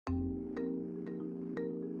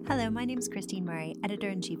Hello, my name is Christine Murray,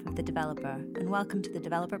 Editor-in-Chief of The Developer, and welcome to The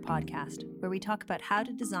Developer Podcast, where we talk about how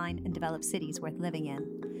to design and develop cities worth living in,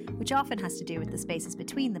 which often has to do with the spaces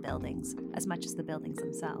between the buildings, as much as the buildings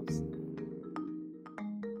themselves.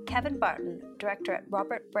 Kevin Barton, Director at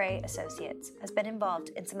Robert Bray Associates, has been involved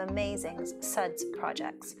in some amazing SUDS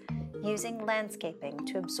projects, using landscaping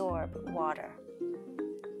to absorb water.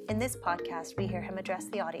 In this podcast, we hear him address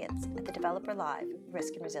the audience at The Developer Live,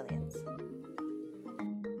 Risk and Resilience.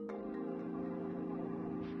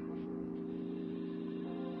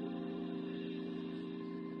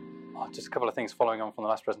 Just a couple of things following on from the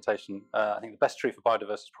last presentation. I think the best tree for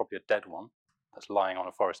biodiversity is probably a dead one that's lying on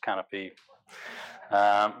a forest canopy.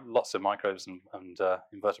 Lots of microbes and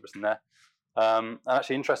invertebrates in there. And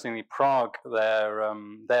actually, interestingly, Prague,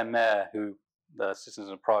 their mayor, who the citizens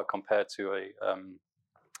of Prague compared to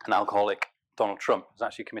an alcoholic Donald Trump, has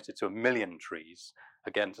actually committed to 1 million trees.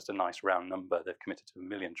 Again, just a nice round number. They've committed to 1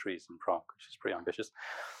 million trees in Prague, which is pretty ambitious.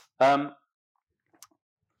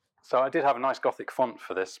 So I did have a nice Gothic font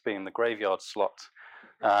for this, being the graveyard slot.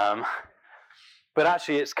 But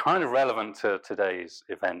actually, it's kind of relevant to today's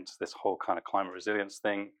event, this whole kind of climate resilience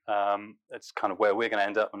thing. It's kind of where we're going to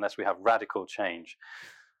end up unless we have radical change.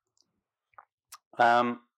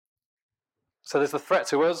 So there's the threat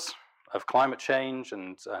to us of climate change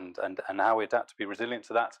and how we adapt to be resilient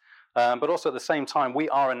to that. But also at the same time, we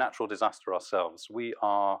are a natural disaster ourselves. We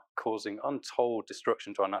are causing untold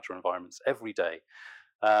destruction to our natural environments every day.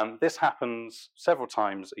 This happens several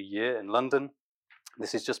times a year in London.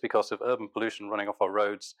 This is just because of urban pollution running off our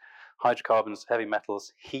roads, hydrocarbons, heavy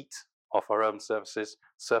metals, heat off our urban surfaces,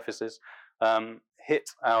 hit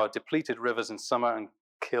our depleted rivers in summer and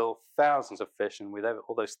kill thousands of fish, and with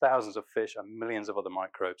all those thousands of fish and millions of other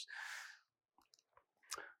microbes.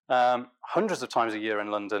 Hundreds of times a year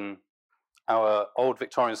in London, our old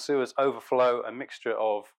Victorian sewers overflow a mixture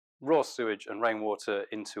of raw sewage and rainwater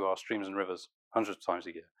into our streams and rivers. Hundreds of times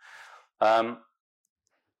a year.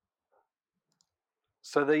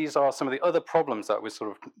 So these are some of the other problems that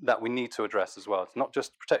we need to address as well. It's not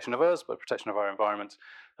just protection of us, but protection of our environment.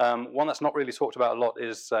 One that's not really talked about a lot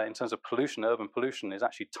is, in terms of pollution, urban pollution, is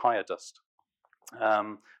actually tyre-dust.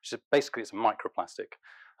 Which is basically, it's a microplastic,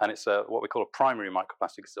 and it's what we call a primary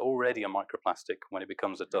microplastic. It's already a microplastic when it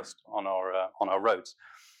becomes a dust on our roads,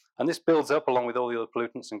 and this builds up along with all the other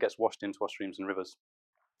pollutants and gets washed into our streams and rivers.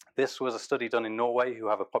 This was a study done in Norway, who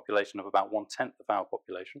have a population of about 1/10 of our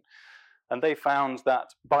population. And they found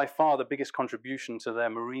that by far the biggest contribution to their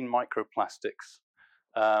marine microplastics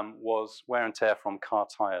was wear and tear from car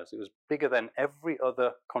tires. It was bigger than every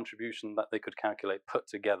other contribution that they could calculate put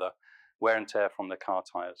together, wear and tear from their car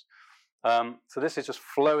tires. So this is just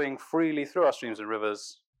flowing freely through our streams and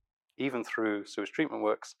rivers, even through sewage treatment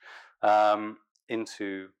works,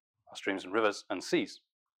 into our streams and rivers and seas.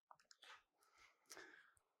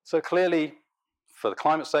 So clearly, for the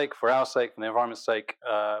climate's sake, for our sake, for the environment's sake,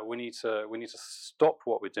 we need to stop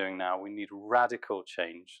what we're doing now. We need radical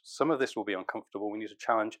change. Some of this will be uncomfortable. We need to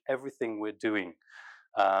challenge everything we're doing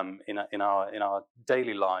in our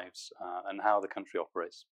daily lives and how the country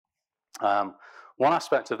operates. One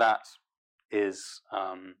aspect of that is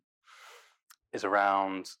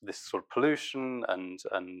around this sort of pollution and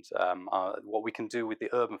what we can do with the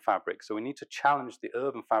urban fabric. So we need to challenge the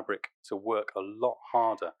urban fabric to work a lot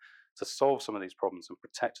harder to solve some of these problems and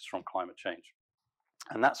protect us from climate change.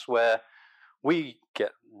 And that's where we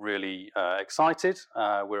get really excited.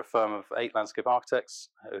 We're a firm of 8 landscape architects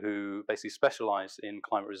who basically specialize in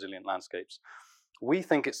climate resilient landscapes. We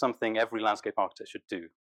think it's something every landscape architect should do.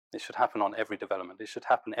 It should happen on every development. It should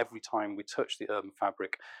happen every time we touch the urban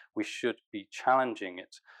fabric. We should be challenging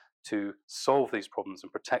it to solve these problems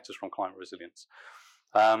and protect us from climate resilience.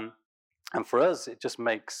 And for us, it just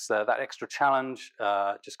makes that extra challenge,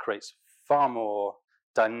 just creates far more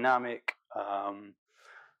dynamic,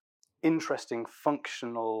 interesting,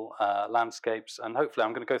 functional landscapes. And hopefully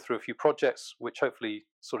I'm going to go through a few projects which hopefully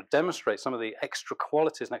sort of demonstrate some of the extra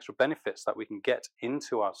qualities and extra benefits that we can get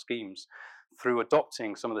into our schemes through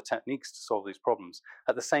adopting some of the techniques to solve these problems,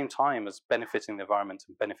 at the same time as benefiting the environment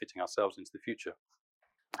and benefiting ourselves into the future.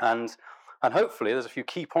 And hopefully there's a few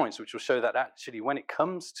key points which will show that actually when it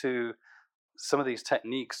comes to some of these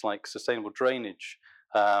techniques like sustainable drainage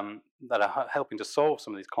that are helping to solve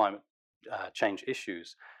some of these climate change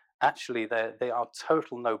issues, actually they are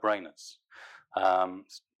total no-brainers.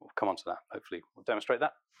 We'll come on to that, hopefully we'll demonstrate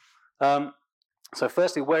that. So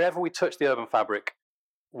firstly, wherever we touch the urban fabric,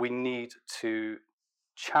 we need to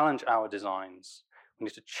challenge our designs. We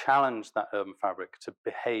need to challenge that urban fabric to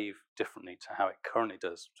behave differently to how it currently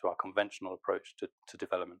does, to our conventional approach to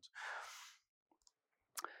development.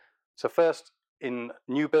 So first, in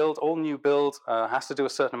new build, all new build has to do a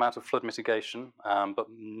certain amount of flood mitigation, but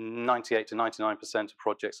 98 to 99% of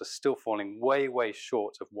projects are still falling way, way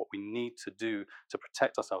short of what we need to do to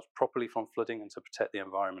protect ourselves properly from flooding and to protect the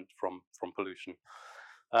environment from pollution.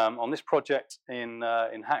 On this project in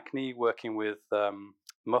Hackney, working with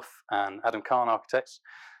Muff and Adam Khan Architects,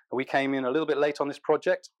 we came in a little bit late on this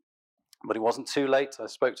project, but it wasn't too late. I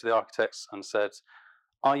spoke to the architects and said,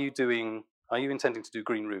 are you intending to do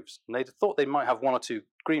green roofs? And they thought they might have one or two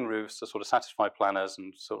green roofs to sort of satisfy planners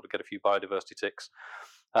and sort of get a few biodiversity ticks.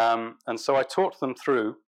 And so I talked them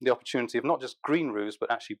through the opportunity of not just green roofs,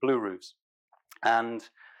 but actually blue roofs. And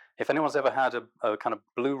if anyone's ever had a kind of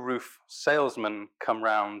blue roof salesman come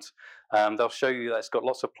round, they'll show you that it's got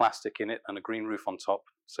lots of plastic in it and a green roof on top.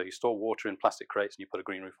 So you store water in plastic crates and you put a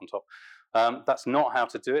green roof on top. That's not how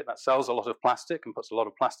to do it. That sells a lot of plastic and puts a lot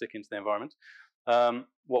of plastic into the environment.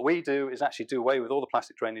 What we do is actually do away with all the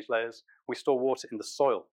plastic drainage layers. We store water in the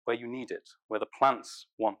soil where you need it, where the plants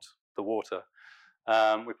want the water.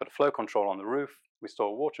 We put a flow control on the roof. We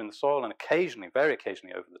store water in the soil and occasionally, very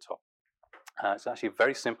occasionally, over the top. It's actually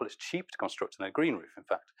very simple. It's cheap to construct in a green roof, in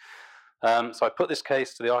fact. So I put this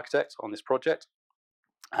case to the architect on this project,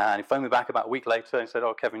 and he phoned me back about a week later and said,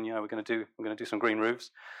 "Oh, Kevin, we're going to do some green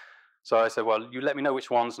roofs." So I said, "Well, you let me know which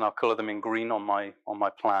ones, and I'll colour them in green on my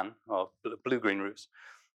plan, or blue-green roofs."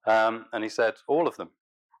 And he said, "All of them."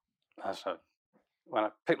 So when I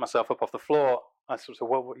picked myself up off the floor, I sort of said,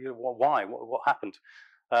 "Well, why? What happened?"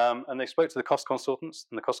 And they spoke to the cost consultants,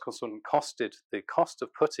 and the cost consultant costed the cost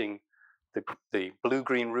of putting the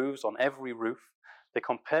blue-green roofs on every roof. They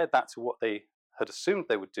compared that to what they had assumed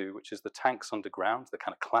they would do, which is the tanks underground, the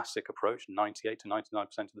kind of classic approach, 98 to 99%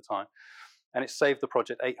 of the time. And it saved the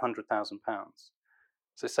project £800,000.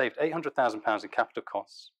 So it saved £800,000 in capital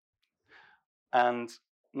costs. And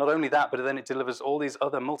not only that, but then it delivers all these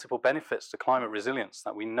other multiple benefits to climate resilience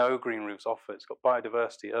that we know green roofs offer. It's got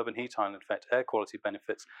biodiversity, urban heat island effect, air quality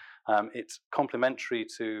benefits. It's complementary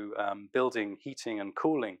to building heating and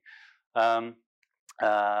cooling.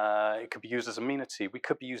 It could be used as amenity. We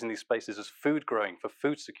could be using these spaces as food growing for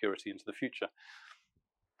food security into the future.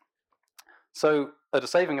 So at a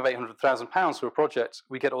saving of £800,000 for a project,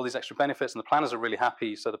 we get all these extra benefits and the planners are really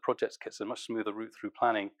happy, so the project gets a much smoother route through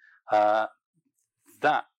planning.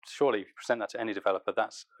 That, surely, if you present that to any developer,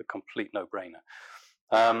 that's a complete no-brainer.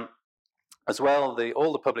 As well,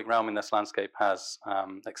 all the public realm in this landscape has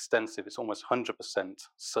extensive, it's almost 100%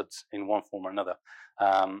 suds in one form or another.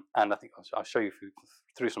 And I think I'll show you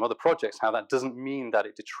through some other projects how that doesn't mean that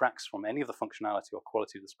it detracts from any of the functionality or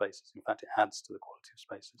quality of the spaces. In fact, it adds to the quality of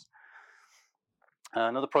spaces.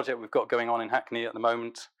 Another project we've got going on in Hackney at the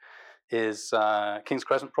moment is King's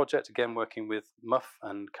Crescent project, again working with Muff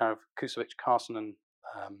and Karen Kusevich, Carson and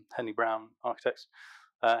Henry Brown Architects,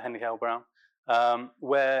 Henry Hale Brown.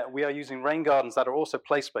 Where we are using rain gardens that are also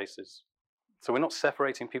play spaces. So we're not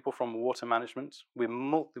separating people from water management. We're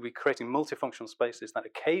creating multifunctional spaces that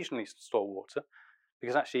occasionally store water,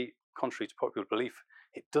 because actually, contrary to popular belief,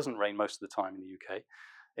 it doesn't rain most of the time in the UK.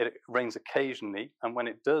 It rains occasionally, and when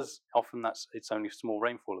it does, often it's only small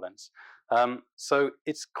rainfall events. So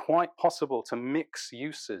it's quite possible to mix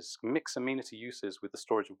amenity uses with the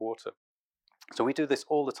storage of water. So we do this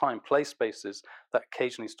all the time, play spaces that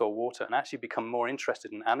occasionally store water and actually become more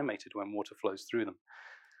interested and animated when water flows through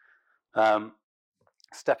them.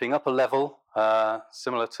 Stepping up a level,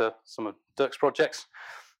 similar to some of Dirk's projects,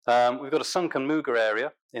 we've got a sunken Muga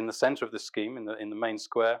area in the centre of the scheme, in the main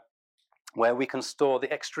square, where we can store the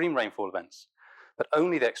extreme rainfall events, but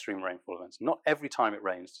only the extreme rainfall events. Not every time it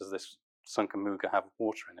rains does this sunken Muga have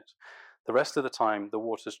water in it. The rest of the time, the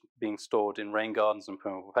water's being stored in rain gardens and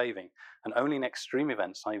permeable paving, and only in extreme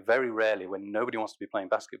events, very rarely, when nobody wants to be playing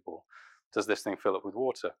basketball, does this thing fill up with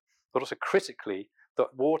water. But also critically, the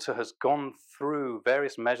water has gone through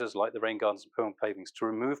various measures like the rain gardens and permeable pavings to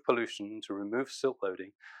remove pollution, to remove silt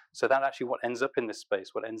loading, so that actually what ends up in this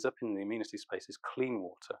space, what ends up in the amenity space is clean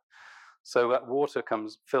water. So that water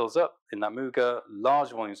fills up in that Muga,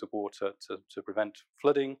 large volumes of water to prevent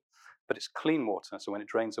flooding, but it's clean water. So when it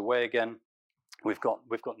drains away again, we've got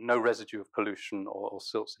no residue of pollution or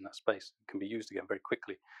silts in that space. It can be used again very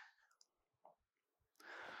quickly.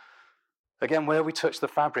 Again, where we touch the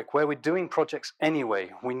fabric, where we're doing projects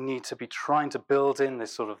anyway, we need to be trying to build in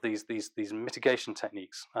this sort of these mitigation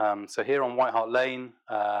techniques. So here on White Hart Lane,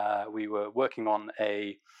 we were working on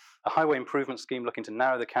a highway improvement scheme looking to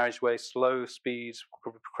narrow the carriageway, slow speeds,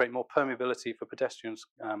 create more permeability for pedestrians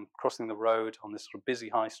crossing the road on this sort of busy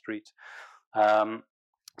high street.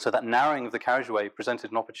 So that narrowing of the carriageway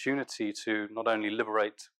presented an opportunity to not only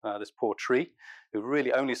liberate this poor tree, who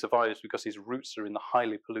really only survives because his roots are in the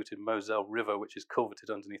highly polluted Moselle River, which is culverted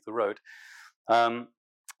underneath the road,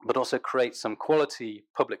 but also create some quality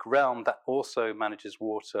public realm that also manages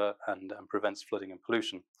water and prevents flooding and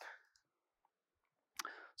pollution.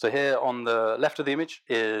 So here on the left of the image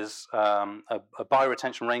is a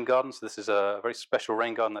bioretention rain garden. So this is a very special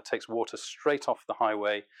rain garden that takes water straight off the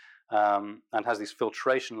highway and has these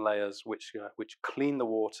filtration layers which clean the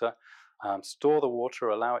water, store the water,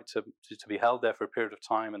 allow it to be held there for a period of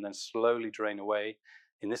time, and then slowly drain away,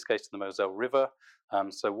 in this case to the Moselle River.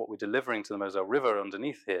 So what we're delivering to the Moselle River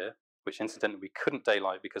underneath here, which incidentally we couldn't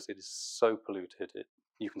daylight because it is so polluted,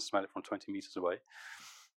 you can smell it from 20 meters away.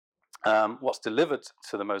 What's delivered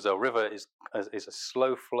to the Moselle River is a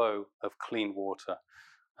slow flow of clean water,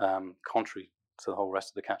 contrary to the whole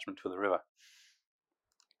rest of the catchment for the river.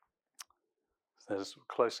 So there's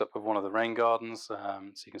a close-up of one of the rain gardens. So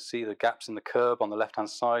you can see the gaps in the curb on the left-hand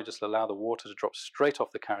side just allow the water to drop straight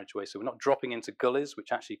off the carriageway. So we're not dropping into gullies,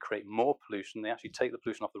 which actually create more pollution. They actually take the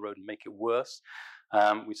pollution off the road and make it worse.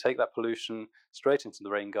 We take that pollution straight into the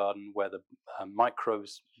rain garden, where the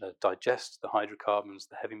microbes digest the hydrocarbons,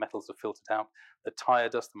 the heavy metals are filtered out, the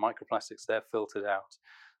tyre-dust, the microplastics, they're filtered out.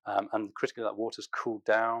 And critically, that water's cooled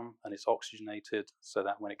down and it's oxygenated so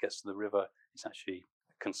that when it gets to the river, it actually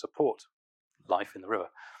can support life in the river.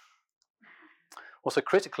 Also,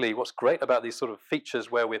 critically, what's great about these sort of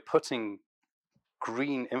features where we're putting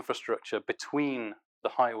green infrastructure between the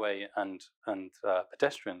highway and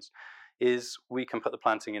pedestrians is we can put the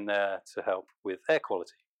planting in there to help with air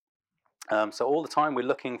quality. So all the time we're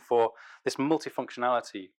looking for this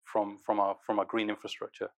multifunctionality from our green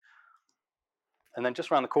infrastructure. And then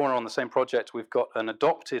just around the corner on the same project, we've got an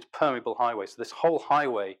adopted permeable highway. So this whole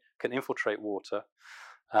highway can infiltrate water.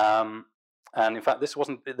 And in fact, this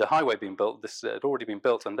wasn't the highway being built. This had already been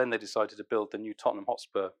built, and then they decided to build the new Tottenham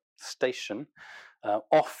Hotspur station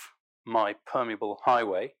off my permeable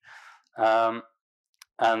highway.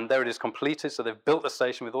 And there it is completed. So they've built the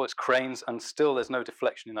station with all its cranes, and still there's no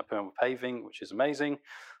deflection in that permeable paving, which is amazing.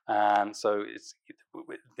 And so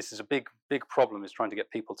this is a big problem, is trying to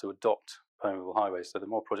get people to adopt permeable highways. So the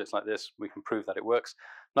more projects like this, we can prove that it works.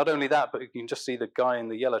 Not only that, but you can just see the guy in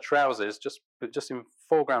the yellow trousers, just in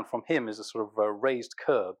foreground from him is a sort of a raised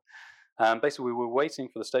curb. Basically, we were waiting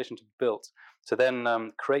for the station to be built to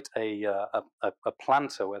then create a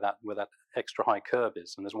planter where that extra high curb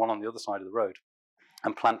is, and there's one on the other side of the road,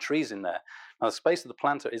 and plant trees in there. Now, the space of the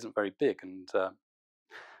planter isn't very big, and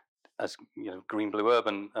as you know, Green Blue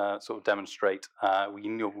Urban sort of demonstrate, we're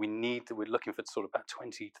looking for sort of about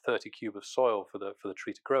 20 to 30 cube of soil for the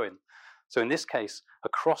tree to grow in. So in this case,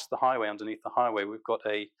 across the highway, underneath the highway, we've got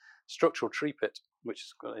a structural tree pit, which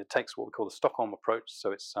it takes what we call the Stockholm approach.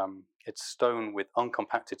 So it's stone with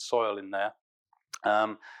uncompacted soil in there,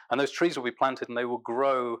 and those trees will be planted, and they will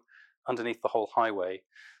grow underneath the whole highway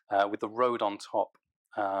with the road on top,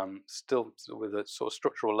 still with a sort of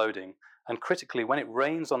structural loading. And critically, when it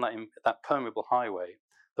rains on that permeable highway,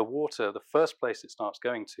 the water, the first place it starts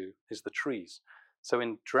going to is the trees. So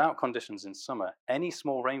in drought conditions in summer, any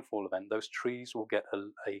small rainfall event, those trees will get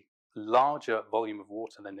a larger volume of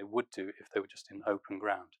water than they would do if they were just in open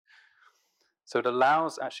ground. So it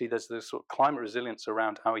allows, actually, there's this sort of climate resilience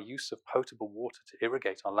around our use of potable water to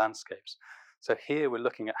irrigate our landscapes. So here we're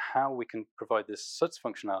looking at how we can provide this suds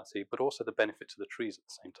functionality, but also the benefit to the trees at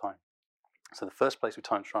the same time. So the first place we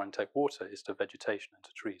try and take water is to vegetation and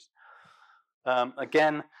to trees.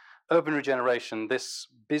 Again, urban regeneration, this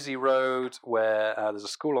busy road where there's a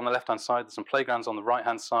school on the left-hand side, there's some playgrounds on the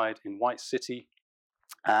right-hand side in White City,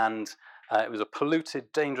 and it was a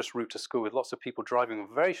polluted, dangerous route to school with lots of people driving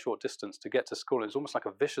a very short distance to get to school. It was almost like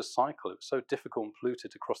a vicious cycle. It was so difficult and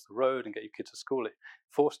polluted to cross the road and get your kid to school. It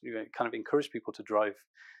forced you, kind of encouraged people to drive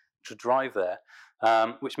there,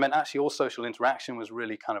 which meant actually all social interaction was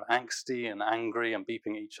really kind of angsty and angry and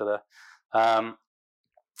beeping at each other.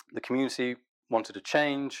 The community wanted to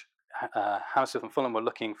change. Hammersmith and Fulham were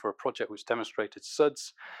looking for a project which demonstrated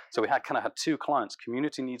suds. So we had two clients,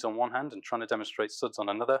 community needs on one hand and trying to demonstrate suds on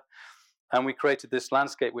another. And we created this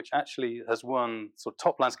landscape, which actually has won sort of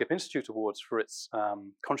top Landscape Institute awards for its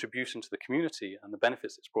contribution to the community and the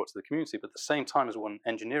benefits it's brought to the community, but at the same time has won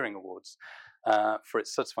engineering awards for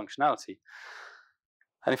its suds functionality.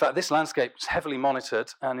 And in fact, this landscape was heavily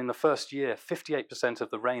monitored, and in the first year, 58%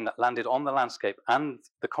 of the rain that landed on the landscape and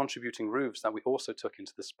the contributing roofs that we also took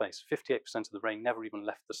into the space, 58% of the rain never even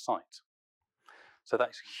left the site. So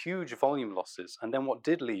that's huge volume losses. And then what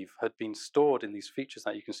did leave had been stored in these features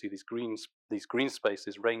that you can see, these green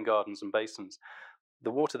spaces, rain gardens and basins.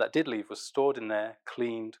 the water that did leave was stored in there,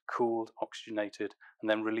 cleaned, cooled, oxygenated, and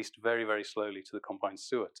then released very, very slowly to the combined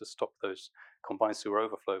sewer to stop those combined sewer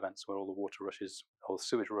overflow events where all the water rushes, or the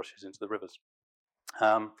sewage rushes into the rivers.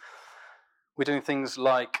 We're doing things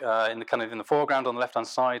like in the foreground on the left-hand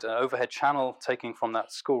side, an overhead channel taking from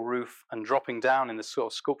that school roof and dropping down in this sort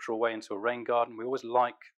of sculptural way into a rain garden. We always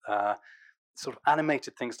like sort of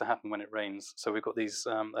animated things to happen when it rains. So we've got these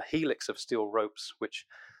a helix of steel ropes which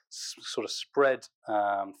sort of spread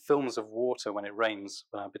films of water when it rains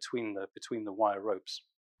between the wire ropes.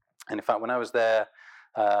 And in fact, when I was there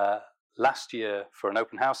last year for an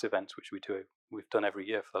open house event, which we've done every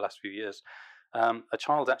year for the last few years, a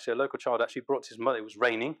local child actually brought his mother. It was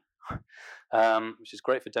raining, which is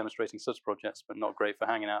great for demonstrating such projects, but not great for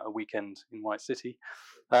hanging out a weekend in White City.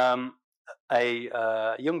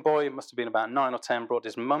 A young boy, must have been about 9 or 10, brought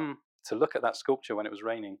his mum to look at that sculpture when it was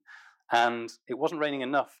raining. And it wasn't raining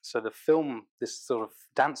enough, so the film, this sort of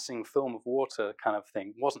dancing film of water kind of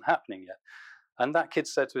thing, wasn't happening yet. And that kid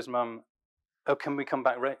said to his mum, "Oh, can we come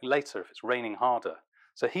back later if it's raining harder?"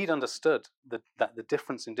 So he'd understood that the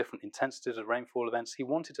difference in different intensities of rainfall events. He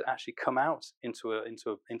wanted to actually come out into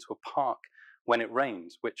a park when it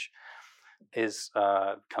rains, which is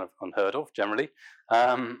kind of unheard of generally.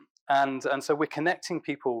 And so we're connecting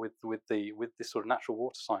people with this sort of natural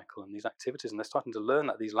water cycle and these activities, and they're starting to learn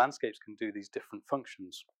that these landscapes can do these different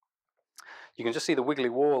functions. You can just see the wiggly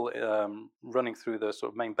wall running through the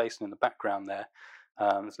sort of main basin in the background there.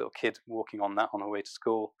 There's a little kid walking on that on her way to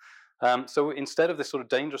school. So instead of this sort of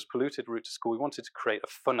dangerous, polluted route to school, we wanted to create a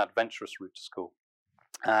fun, adventurous route to school.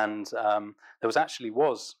 And there was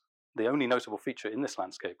the only notable feature in this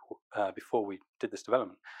landscape before we did this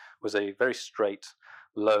development was a very straight,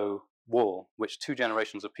 low wall, which 2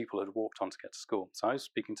 generations of people had walked on to get to school. So I was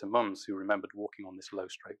speaking to mums who remembered walking on this low,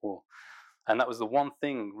 straight wall. And that was the one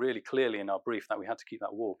thing really clearly in our brief, that we had to keep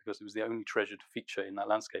that wall because it was the only treasured feature in that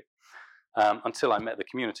landscape. Until I met the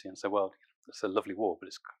community and said, well, it's a lovely wall, but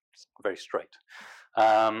it's very straight.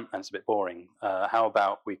 And it's a bit boring. How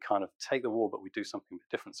about we kind of take the wall, but we do something a bit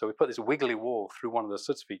different? So we put this wiggly wall through one of the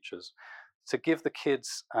SUDS features to give the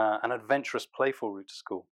kids an adventurous, playful route to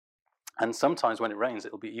school. And sometimes when it rains,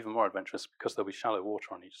 it'll be even more adventurous because there'll be shallow water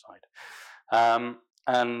on each side.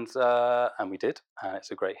 And we did, and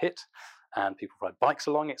it's a great hit. And people ride bikes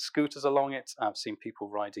along it, scooters along it. I've seen people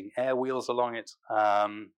riding air wheels along it.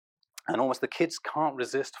 And almost the kids can't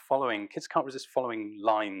resist following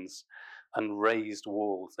lines and raised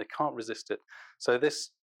walls. They can't resist it. So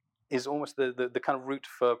this is almost the kind of route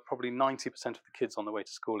for probably 90% of the kids on the way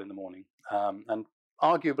to school in the morning. And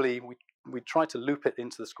arguably, we try to loop it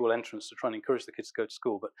into the school entrance to try and encourage the kids to go to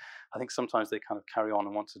school, but I think sometimes they kind of carry on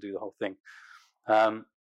and want to do the whole thing.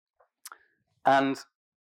 And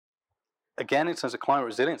again, in terms of climate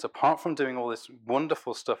resilience, apart from doing all this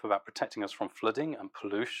wonderful stuff about protecting us from flooding and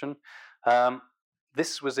pollution,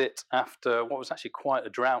 this was it after what was actually quite a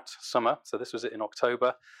drought summer. So this was it in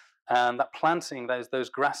October. And that planting, those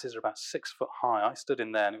grasses are about 6 foot high. I stood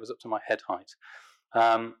in there and it was up to my head height.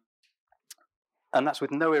 And that's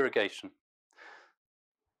with no irrigation.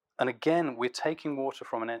 And again, we're taking water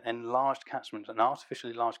from an enlarged catchment, an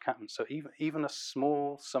artificially large catchment. So even a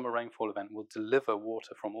small summer rainfall event will deliver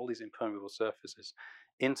water from all these impermeable surfaces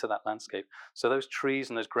into that landscape. So those trees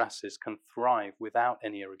and those grasses can thrive without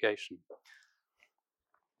any irrigation.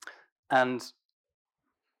 And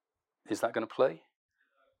is that going to play?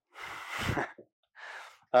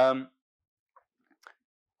 And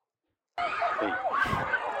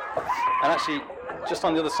actually, just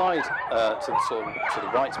on the other side, to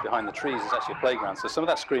the right behind the trees, is actually a playground. So some of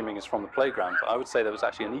that screaming is from the playground, but I would say there was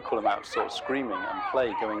actually an equal amount of sort of screaming and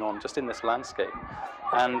play going on just in this landscape.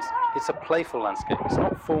 And it's a playful landscape. It's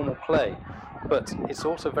not formal play, but it's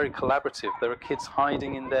also very collaborative. There are kids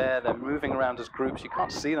hiding in there. They're moving around as groups. You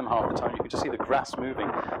can't see them half the time. You can just see the grass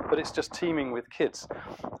moving, but it's just teeming with kids.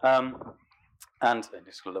 And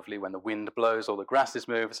it's lovely when the wind blows, all the grasses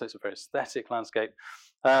move, so it's a very aesthetic landscape.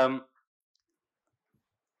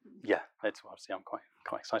 Yeah, obviously I'm quite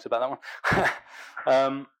excited about that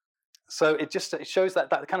one. So it shows that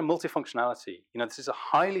kind of multifunctionality. This is a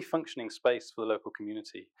highly functioning space for the local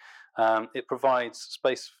community. It provides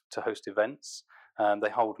space to host events. They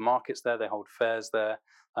hold markets there. They hold fairs there.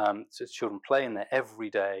 So children play in there every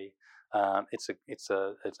day. It's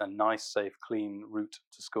a nice, safe, clean route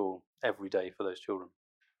to school every day for those children.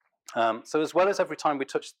 So as well as every time we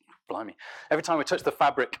touch the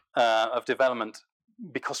fabric of development,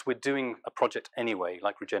 because we're doing a project anyway,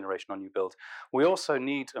 like regeneration on new build, we also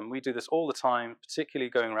need, and we do this all the time, particularly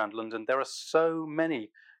going around London, there are so many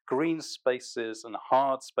green spaces and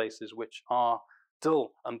hard spaces which are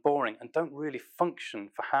dull and boring and don't really function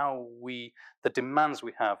for the demands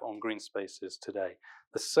we have on green spaces today.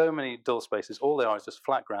 There's so many dull spaces. All they are is just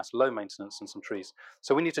flat grass, low maintenance, and some trees.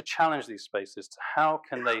 So we need to challenge these spaces to how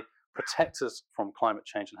can they protect us from climate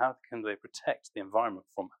change and how can they protect the environment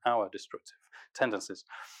from our destructive tendencies.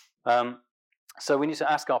 So we need to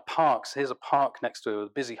ask our parks. Here's a park next to a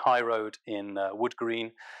busy high road in Wood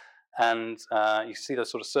Green. And you see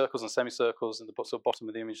those sort of circles and semicircles in the sort of bottom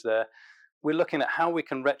of the image there. We're looking at how we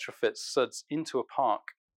can retrofit suds into a park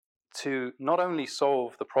to not only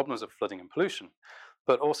solve the problems of flooding and pollution,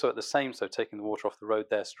 but also at the same, so taking the water off the road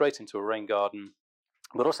there straight into a rain garden,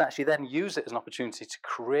 but also actually then use it as an opportunity to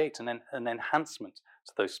create an enhancement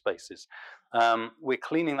to those spaces. We're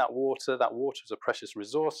cleaning that water. That water is a precious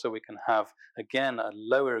resource, so we can have, again, a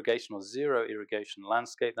low irrigation or zero irrigation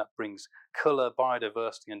landscape that brings colour,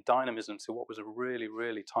 biodiversity, and dynamism to what was a really,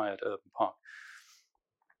 really tired urban park.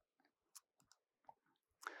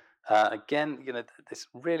 Again, this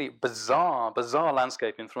really bizarre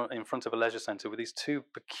landscape in front of a leisure centre with these two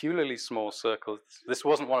peculiarly small circles. This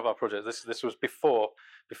wasn't one of our projects. This was before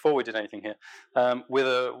we did anything here. With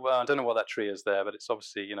I don't know what that tree is there, but it's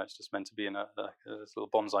obviously, it's just meant to be in a little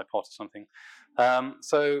bonsai pot or something.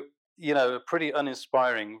 So, pretty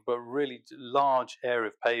uninspiring, but really large area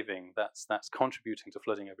of paving that's contributing to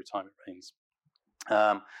flooding every time it rains.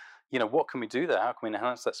 What can we do there? How can we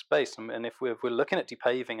enhance that space? And if we're looking at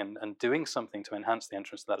depaving and doing something to enhance the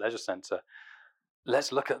entrance to that leisure centre,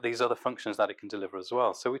 let's look at these other functions that it can deliver as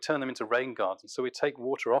well. So we turn them into rain gardens. So we take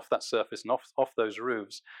water off that surface and off those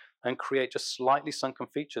roofs and create just slightly sunken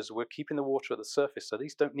features. We're keeping the water at the surface. So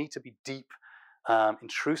these don't need to be deep,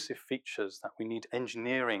 intrusive features that we need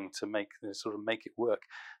engineering to make it work.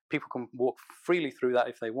 People can walk freely through that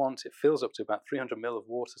if they want. It fills up to about 300 ml of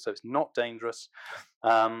water, so it's not dangerous.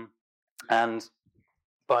 And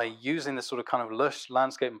by using this sort of kind of lush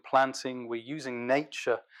landscape and planting, we're using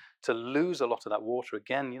nature to lose a lot of that water.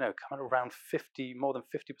 Again, kind of around more than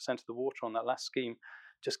 50% of the water on that last scheme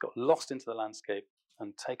just got lost into the landscape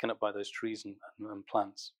and taken up by those trees and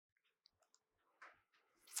plants.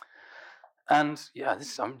 And yeah,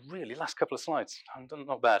 I'm really last couple of slides. I'm done,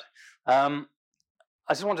 not bad.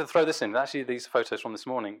 I just wanted to throw this in. Actually, these photos from this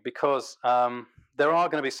morning, because there are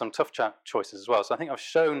going to be some tough choices as well. So I think I've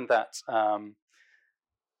shown that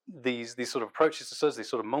these sort of approaches to suds, these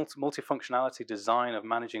sort of multifunctionality design of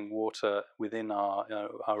managing water within our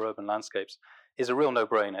urban landscapes is a real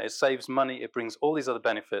no-brainer. It saves money, it brings all these other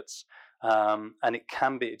benefits, and it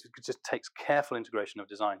just takes careful integration of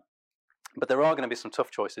design. But there are going to be some tough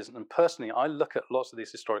choices, and personally, I look at lots of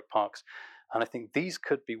these historic parks, and I think these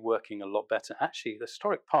could be working a lot better. Actually, the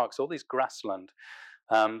historic parks, all these grassland,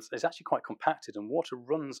 is actually quite compacted, and water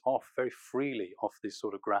runs off very freely off these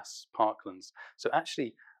sort of grass parklands. So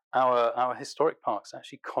actually, our historic parks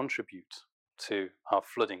actually contribute to our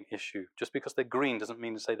flooding issue. Just because they're green doesn't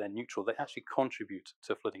mean to say they're neutral. They actually contribute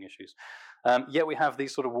to flooding issues. Yet we have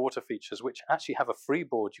these sort of water features which actually have a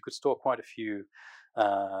freeboard. You could store quite a few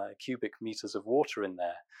cubic meters of water in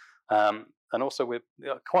there. And also,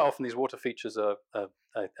 quite often these water features are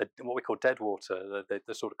what we call dead water.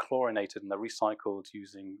 They're sort of chlorinated and they're recycled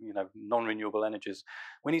using non-renewable energies.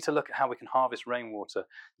 We need to look at how we can harvest rainwater,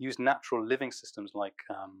 use natural living systems like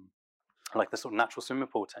the sort of natural swimming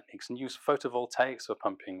pool techniques, and use photovoltaics for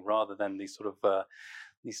pumping rather than these sort of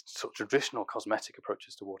traditional cosmetic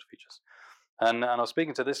approaches to water features. And I was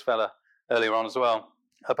speaking to this fella earlier on as well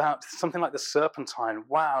about something like the serpentine.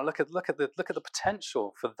 Wow, look at the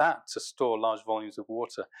potential for that to store large volumes of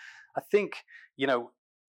water. I think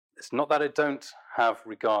it's not that I don't have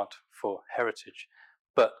regard for heritage,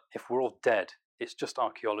 but if we're all dead, it's just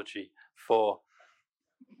archaeology for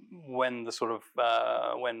when the sort of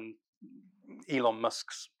when Elon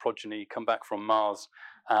Musk's progeny come back from Mars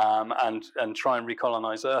and try and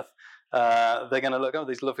recolonize Earth. They're going to look,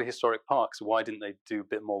 these lovely historic parks. Why didn't they do a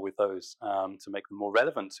bit more with those to make them more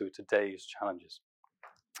relevant to today's challenges?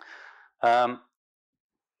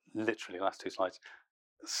 Literally, last two slides.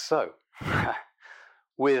 So,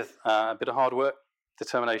 with a bit of hard work,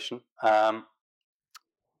 determination,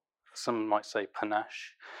 some might say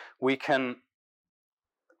panache, we can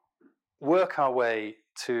work our way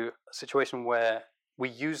to a situation where we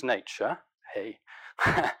use nature,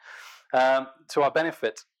 to our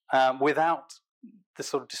benefit, without the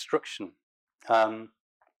sort of destruction. Yeah,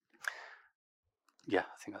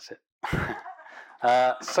 I think that's it.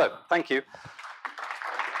 So, thank you.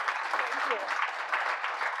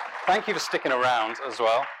 Thank you for sticking around as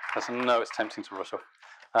well, because I know it's tempting to rush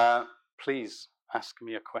off. Please ask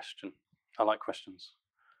me a question. I like questions.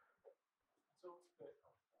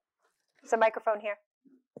 There's a microphone here.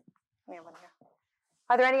 We have one here.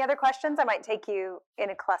 Are there any other questions? I might take you in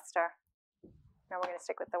a cluster. No, we're going to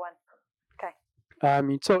stick with the one.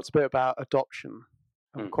 Okay. You talked a bit about adoption.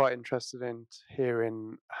 I'm quite interested in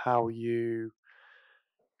hearing how you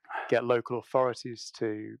get local authorities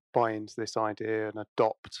to buy into this idea and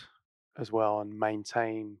adopt as well and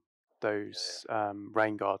maintain those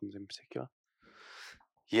rain gardens in particular.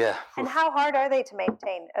 Yeah. And how hard are they to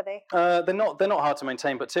maintain? Are they? They're not hard to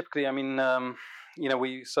maintain, but typically, I mean,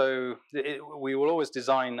 we will always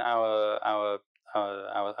design our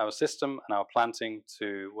system and our planting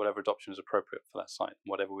to whatever adoption is appropriate for that site,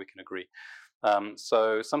 whatever we can agree.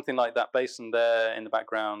 So something like that basin there in the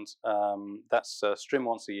background, that's trimmed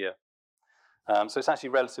once a year. So it's actually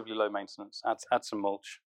relatively low maintenance. Add some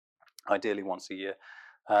mulch, ideally once a year.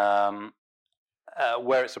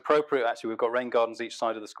 Where it's appropriate, actually, we've got rain gardens each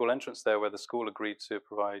side of the school entrance there, where the school agreed to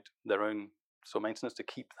provide their own sort of maintenance to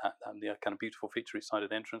keep that the kind of beautiful feature each side of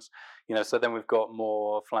the entrance. So then we've got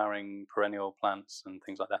more flowering perennial plants and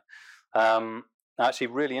things like that. Actually,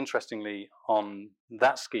 really interestingly, on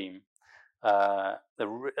that scheme,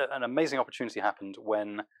 an amazing opportunity happened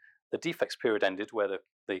when the defects period ended, where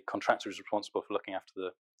the contractor is responsible for looking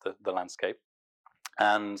after the landscape,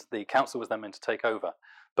 and the council was then meant to take over.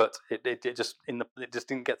 But it just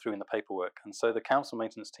didn't get through in the paperwork, and so the council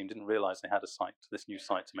maintenance team didn't realise they had this new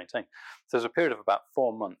site to maintain. So there's a period of about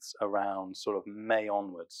 4 months around sort of May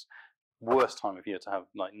onwards, worst time of year to have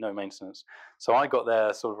like no maintenance. So I got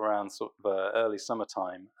there sort of around early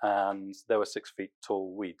summertime, and there were 6 feet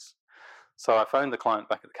tall weeds. So I phoned the client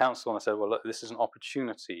back at the council and I said, well, look, this is an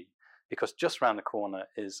opportunity, because just around the corner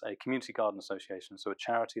is a community garden association, so a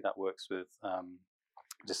charity that works with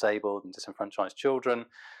disabled and disenfranchised children,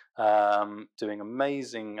 doing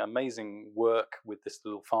amazing work with this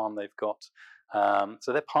little farm they've got.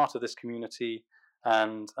 So they're part of this community,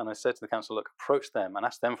 and I said to the council, look, approach them and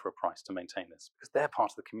ask them for a price to maintain this, because they're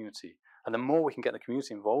part of the community, and the more we can get the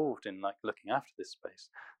community involved in like looking after this space,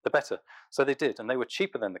 the better. So they did, and they were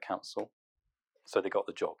cheaper than the council, so they got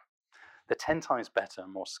the job. They're 10 times better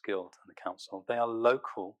and more skilled than the council. They are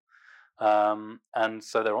local, and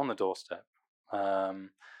so they're on the doorstep.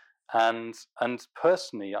 And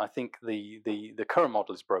personally, I think the current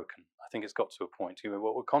model is broken. I think it's got to a point.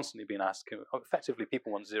 What we're constantly being asked, effectively,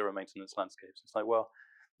 people want zero maintenance landscapes. It's like, well,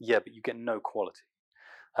 yeah, but you get no quality.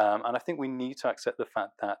 And I think we need to accept the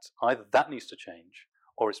fact that either that needs to change,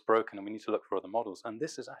 or it's broken, and we need to look for other models. And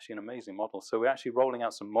this is actually an amazing model. So we're actually rolling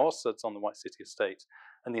out some more suds on the White City estate,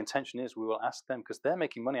 and the intention is we will ask them, because they're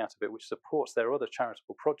making money out of it, which supports their other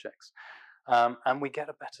charitable projects. And we get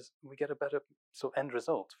a better sort of end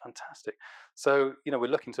result. Fantastic. So we're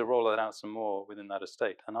looking to roll that out some more within that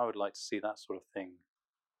estate, and I would like to see that sort of thing,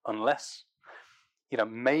 unless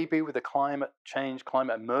maybe with the climate change,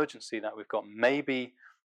 climate emergency that we've got, maybe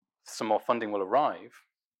some more funding will arrive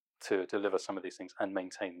to deliver some of these things and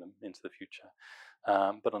maintain them into the future.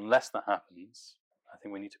 But unless that happens, I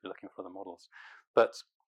think we need to be looking for other models. But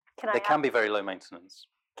they can be very low maintenance.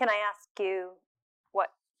 Can I ask you what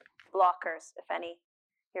blockers, if any,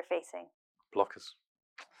 you're facing? Blockers.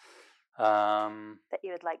 That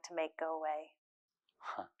you would like to make go away?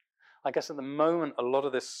 I guess at the moment, a lot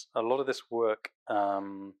of this work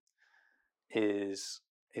is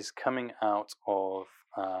coming out of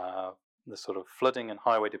the sort of flooding and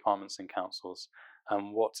highway departments in councils,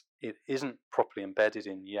 and what it isn't properly embedded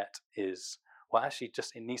in yet is, well, actually,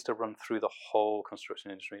 just it needs to run through the whole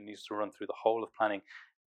construction industry. It needs to run through the whole of planning.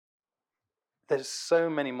 There's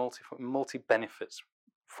so many multi benefits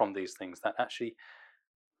from these things that actually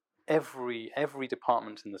every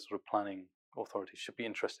department in the sort of planning authority should be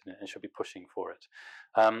interested in it and should be pushing for it.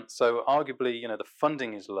 So arguably, the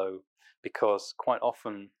funding is low because quite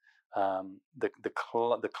often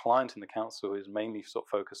the client in the council is mainly sort of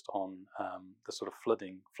focused on the sort of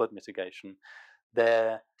flood mitigation.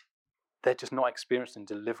 They're just not experienced in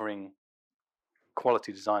delivering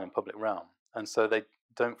quality design in public realm, and so they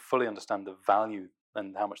don't fully understand the value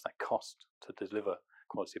and how much that costs to deliver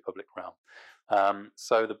quality public realm.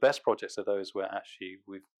 So the best projects are those where actually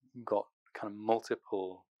we've got kind of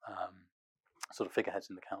multiple sort of figureheads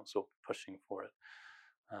in the council pushing for it.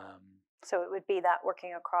 So it would be that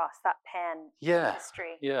working across that pan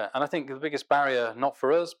history. Yeah, and I think the biggest barrier, not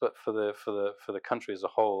for us, but for the country as a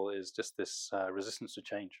whole, is just this resistance to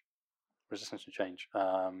change.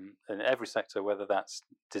 In every sector, whether that's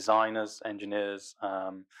designers, engineers,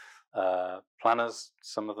 planners,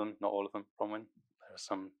 some of them, not all of them, Bronwyn. There are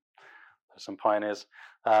some pioneers.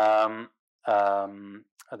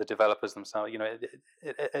 The developers themselves,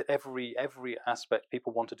 every aspect,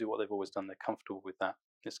 people want to do what they've always done. They're comfortable with that.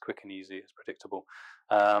 It's quick and easy. It's predictable,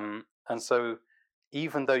 and so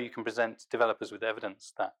even though you can present developers with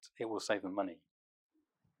evidence that it will save them money,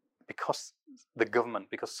 because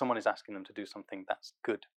someone is asking them to do something that's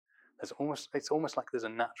good, it's almost like there's a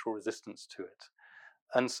natural resistance to it.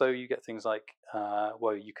 And so you get things like,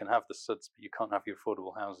 well, you can have the SUDs, but you can't have your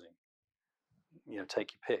affordable housing.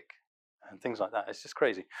 Take your pick, and things like that. It's just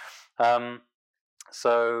crazy.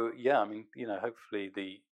 So yeah, I mean, hopefully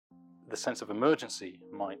the sense of emergency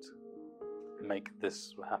might make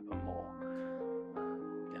this happen more.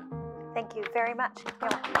 Thank you very much.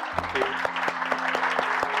 Thank you.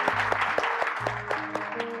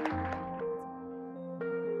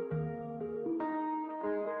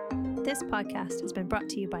 This podcast has been brought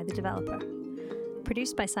to you by The Developer.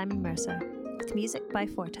 Produced by Simon Mercer, with music by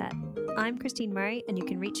Fortet. I'm Christine Murray, and you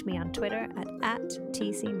can reach me on Twitter at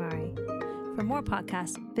 @TCMurray. For more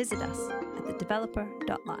podcasts, visit us at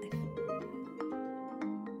thedeveloper.live.